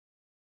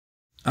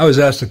I was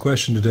asked a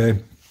question today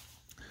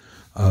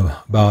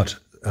about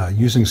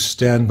using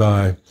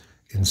standby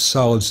in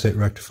solid-state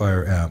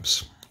rectifier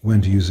amps,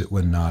 when to use it,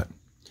 when not.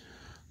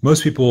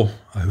 Most people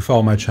who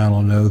follow my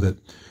channel know that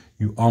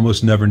you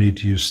almost never need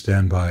to use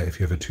standby if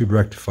you have a tube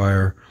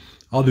rectifier.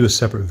 I'll do a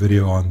separate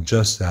video on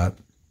just that,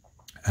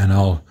 and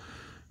I'll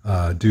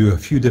do a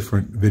few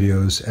different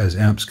videos as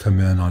amps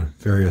come in on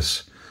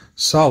various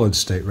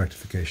solid-state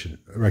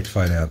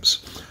rectified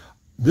amps.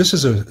 This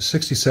is a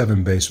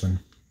 67 Bassman,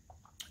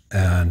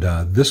 and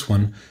this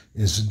one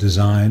is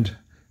designed,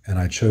 and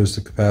I chose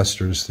the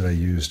capacitors that I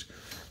used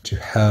to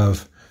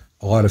have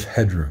a lot of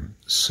headroom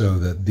so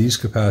that these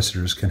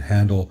capacitors can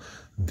handle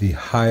the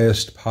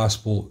highest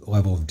possible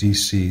level of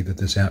DC that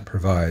this amp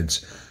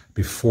provides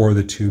before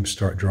the tubes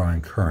start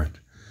drawing current,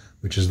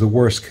 which is the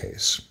worst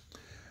case.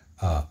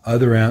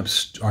 Other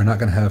amps are not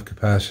going to have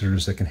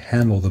capacitors that can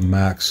handle the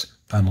max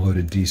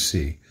unloaded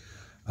DC.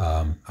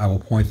 I will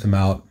point them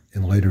out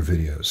in later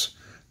videos.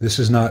 This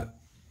is not,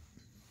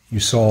 you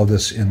saw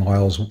this in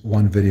Lyle's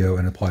one video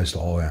and applies to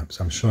all amps.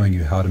 I'm showing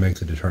you how to make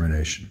the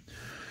determination.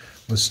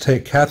 Let's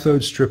take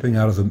cathode stripping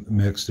out of the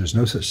mix. There's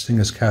no such thing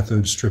as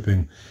cathode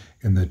stripping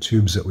in the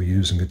tubes that we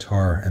use in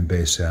guitar and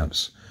bass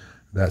amps.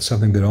 That's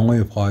something that only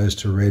applies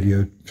to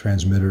radio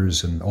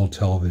transmitters and old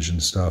television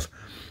stuff.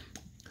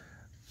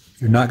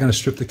 You're not going to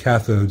strip the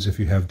cathodes if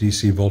you have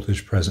DC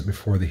voltage present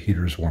before the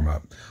heaters warm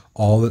up.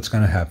 All that's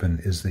going to happen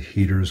is the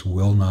heaters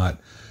will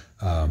not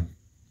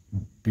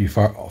be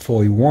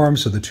fully warm,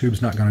 so the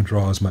tube's not going to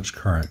draw as much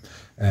current.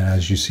 And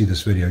as you see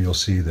this video, you'll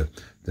see the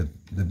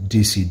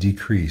DC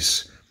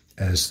decrease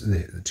as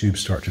the tubes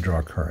start to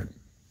draw current.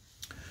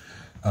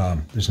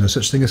 There's no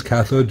such thing as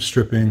cathode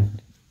stripping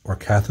or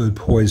cathode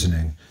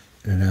poisoning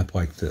in an amp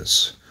like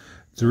this.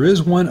 There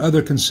is one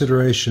other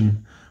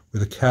consideration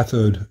with a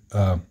cathode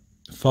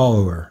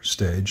follower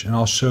stage, and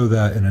I'll show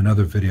that in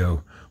another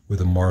video with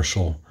a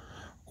Marshall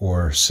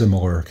or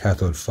similar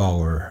cathode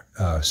follower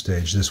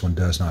stage. This one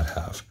does not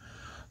have.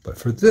 But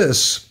for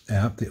this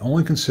amp, the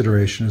only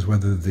consideration is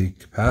whether the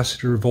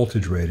capacitor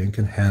voltage rating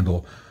can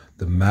handle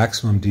the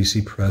maximum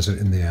DC present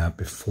in the amp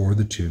before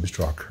the tubes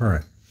draw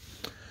current.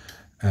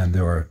 And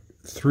there are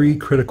three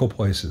critical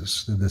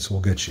places that this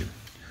will get you.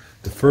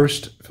 The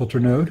first filter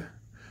node,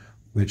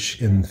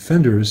 which in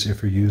Fenders,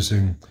 if you're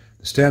using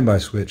the standby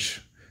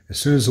switch, as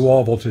soon as the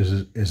wall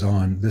voltage is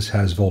on, this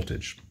has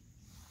voltage.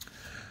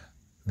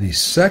 The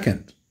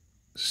second,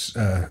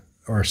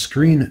 or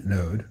screen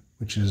node,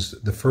 which is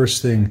the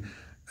first thing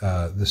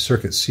the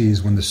circuit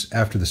sees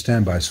after the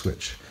standby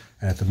switch.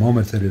 And at the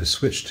moment that it is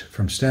switched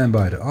from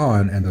standby to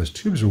on and those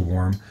tubes are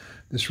warm,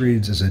 this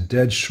reads as a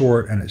dead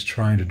short and it's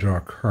trying to draw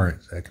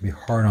current. That can be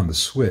hard on the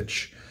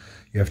switch.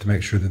 You have to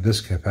make sure that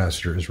this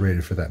capacitor is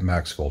rated for that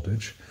max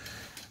voltage.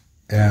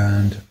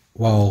 And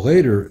while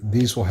later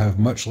these will have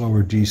much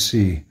lower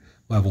DC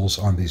levels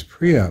on these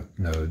preamp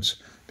nodes,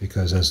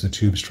 because as the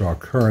tubes draw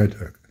current,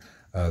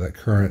 that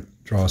current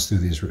draws through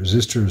these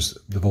resistors,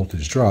 the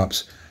voltage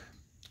drops.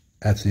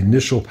 At the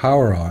initial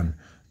power on,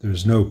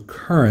 there's no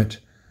current,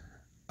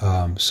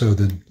 so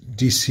the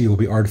DC will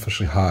be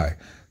artificially high.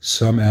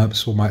 Some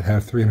amps might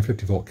have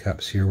 350 volt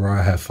caps here where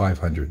I have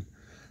 500.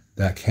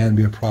 That can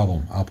be a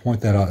problem. I'll point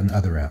that out in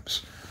other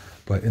amps.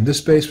 But in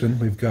this Bassman,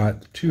 we've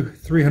got two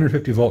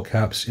 350 volt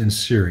caps in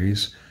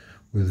series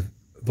with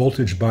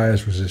voltage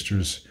bias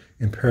resistors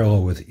in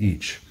parallel with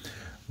each,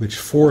 which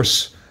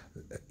force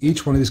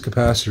each one of these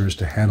capacitors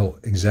to handle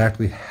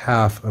exactly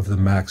half of the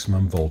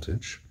maximum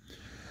voltage.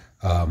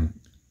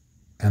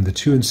 And the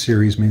two in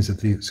series means that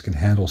these can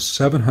handle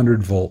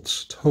 700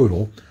 volts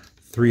total,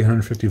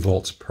 350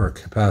 volts per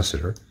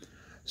capacitor.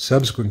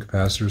 Subsequent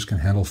capacitors can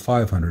handle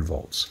 500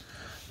 volts.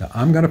 Now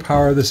I'm going to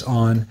power this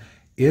on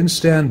in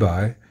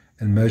standby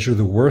and measure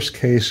the worst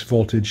case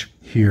voltage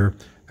here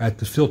at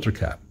the filter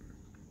cap,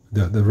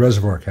 the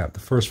reservoir cap, the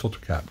first filter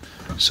cap.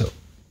 So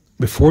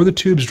before the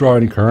tubes draw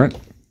any current,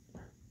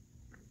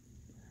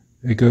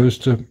 it goes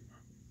to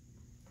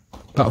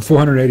about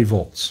 480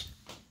 volts.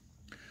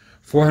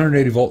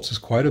 480 volts is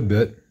quite a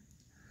bit,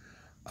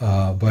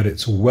 but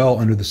it's well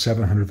under the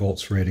 700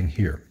 volts rating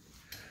here.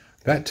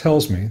 That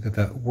tells me that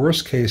that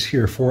worst case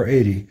here,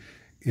 480,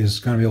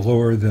 is going to be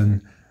lower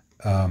than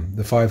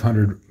the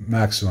 500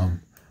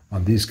 maximum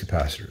on these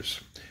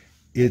capacitors.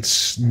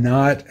 It's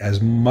not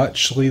as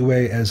much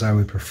leeway as I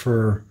would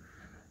prefer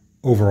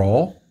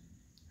overall,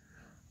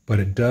 but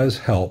it does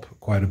help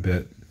quite a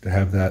bit to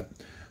have that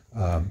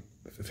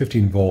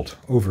 15 volt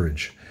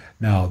overage.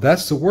 Now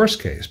that's the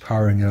worst case,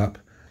 powering it up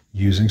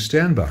using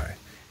standby.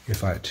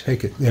 If I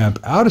take the amp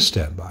out of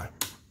standby,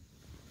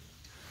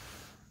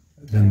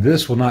 then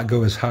this will not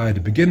go as high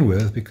to begin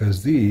with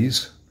because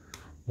these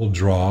will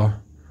draw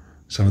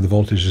some of the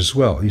voltage as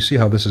well. You see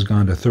how this has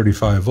gone to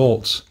 35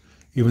 volts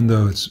even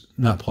though it's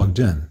not plugged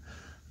in.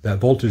 That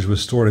voltage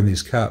was stored in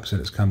these caps and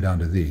it's come down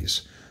to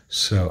these.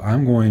 So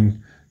I'm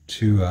going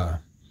to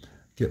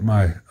get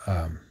my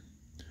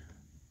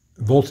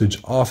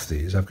voltage off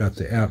these. I've got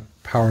the amp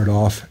powered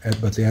off,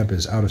 but the amp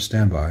is out of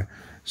standby.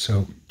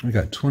 So we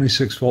got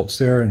 26 volts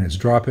there and it's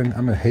dropping.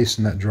 I'm going to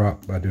hasten that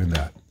drop by doing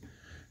that.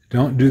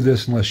 Don't do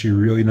this unless you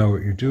really know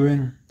what you're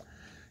doing.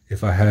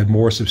 If I had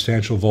more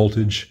substantial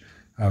voltage,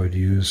 I would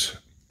use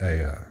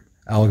a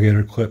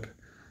alligator clip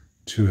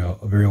to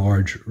a very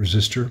large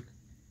resistor.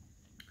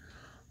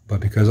 But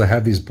because I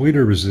have these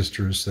bleeder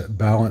resistors that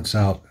balance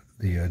out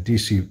the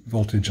DC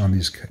voltage on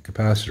these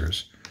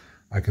capacitors,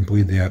 I can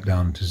bleed the amp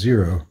down to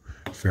 0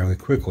 fairly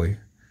quickly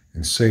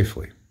and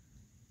safely.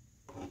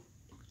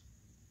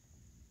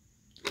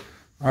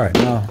 All right,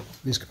 now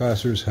these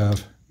capacitors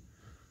have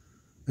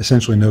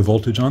essentially no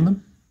voltage on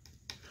them.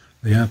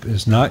 The amp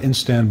is not in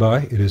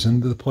standby, it is in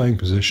the playing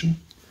position.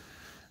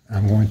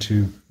 I'm going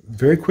to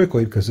very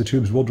quickly, because the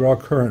tubes will draw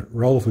current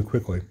relatively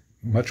quickly,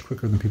 much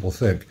quicker than people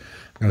think.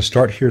 I'm going to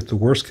start here at the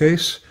worst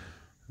case,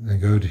 and then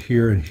go to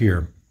here and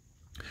here.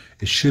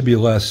 It should be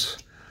less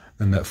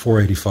than that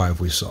 485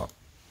 we saw.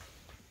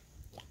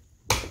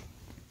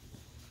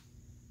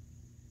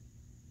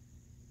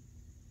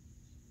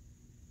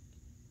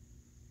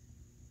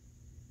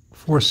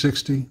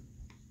 $460,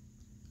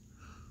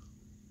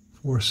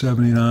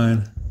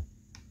 $479.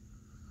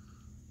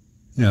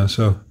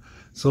 So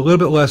it's a little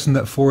bit less than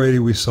that 480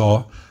 we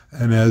saw,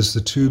 and as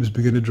the tubes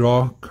begin to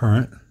draw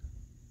current,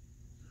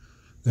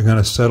 they're going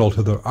to settle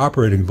to the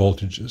operating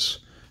voltages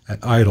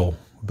at idle,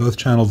 both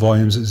channel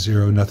volumes at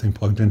 0, nothing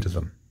plugged into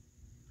them.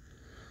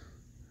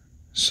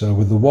 So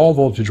with the wall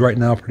voltage right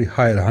now pretty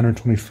high at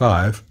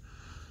 125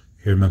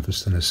 here in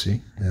Memphis,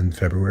 Tennessee in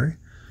February,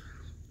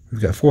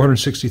 we've got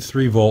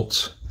 463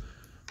 volts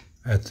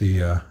at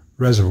the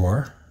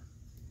reservoir,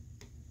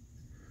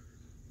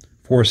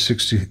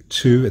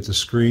 462 at the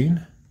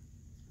screen,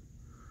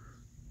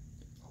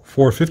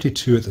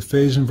 452 at the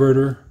phase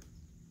inverter,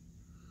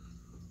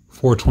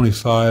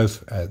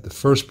 425 at the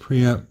first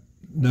preamp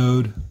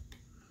node,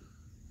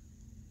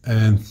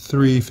 and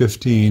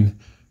 315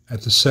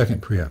 at the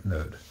second preamp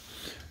node.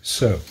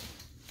 So,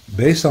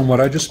 based on what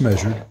I just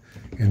measured,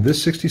 in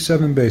this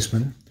 67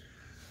 Bassman,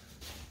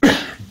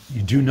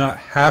 you do not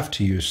have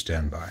to use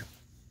standby.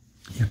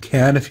 You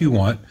can if you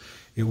want.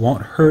 It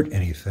won't hurt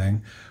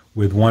anything,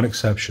 with one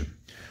exception.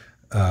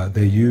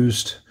 They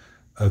used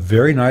a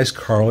very nice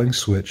Carling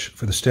switch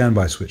for the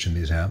standby switch in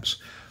these amps,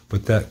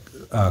 but that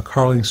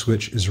Carling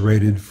switch is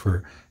rated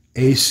for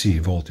AC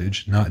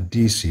voltage, not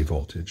DC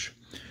voltage.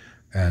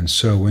 And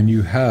so when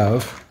you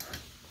have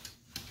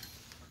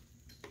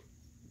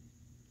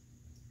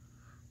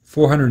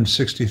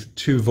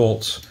 462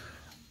 volts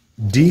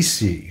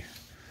DC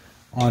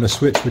on a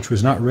switch which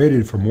was not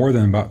rated for more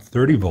than about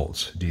 30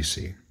 volts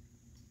DC,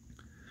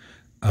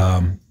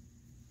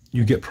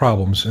 you get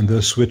problems, and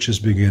those switches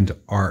begin to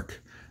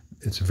arc.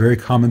 It's a very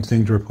common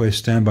thing to replace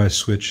standby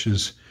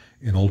switches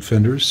in old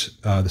Fenders.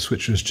 The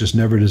switch was just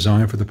never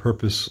designed for the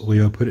purpose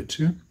Leo put it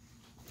to.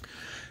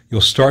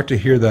 You'll start to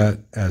hear that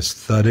as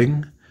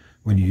thudding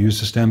when you use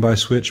the standby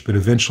switch, but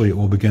eventually it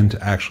will begin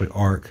to actually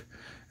arc,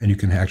 and you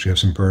can actually have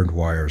some burned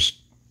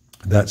wires.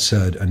 That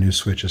said, a new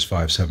switch is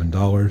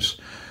 $5–7.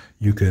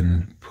 You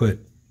can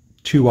put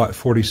 2-watt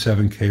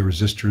 47K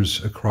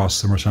resistors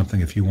across them or something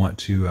if you want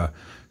to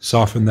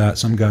soften that.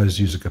 Some guys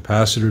use a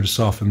capacitor to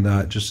soften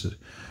that, just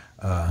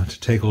to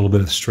take a little bit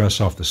of the stress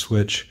off the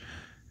switch.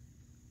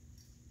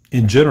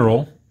 In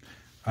general,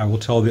 I will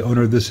tell the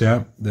owner of this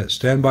amp that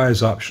standby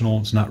is optional.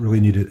 It's not really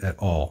needed at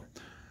all.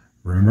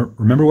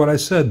 Remember what I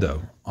said,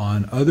 though.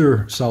 On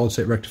other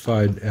solid-state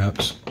rectified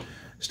amps,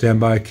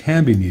 standby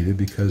can be needed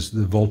because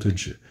the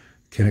voltage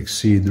can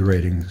exceed the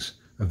ratings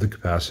of the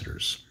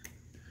capacitors.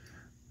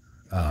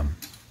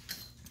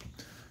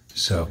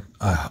 So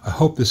I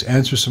hope this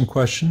answers some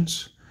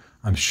questions.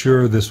 I'm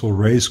sure this will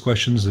raise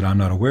questions that I'm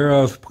not aware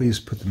of. Please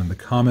put them in the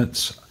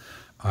comments.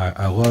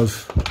 I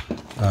love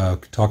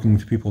talking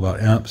to people about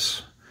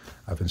amps.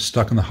 I've been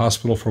stuck in the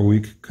hospital for a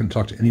week, couldn't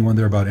talk to anyone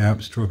there about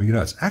amps, drove me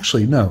nuts.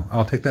 Actually, no,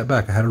 I'll take that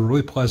back. I had a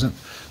really pleasant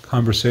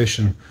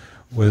conversation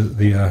with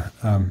the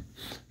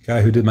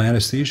guy who did my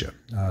anesthesia,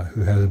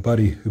 who had a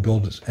buddy who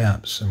builds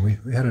amps, and we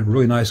had a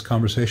really nice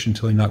conversation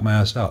until he knocked my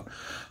ass out.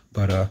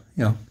 But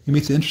you know, you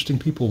meet the interesting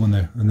people when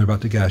they're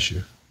about to gas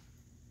you.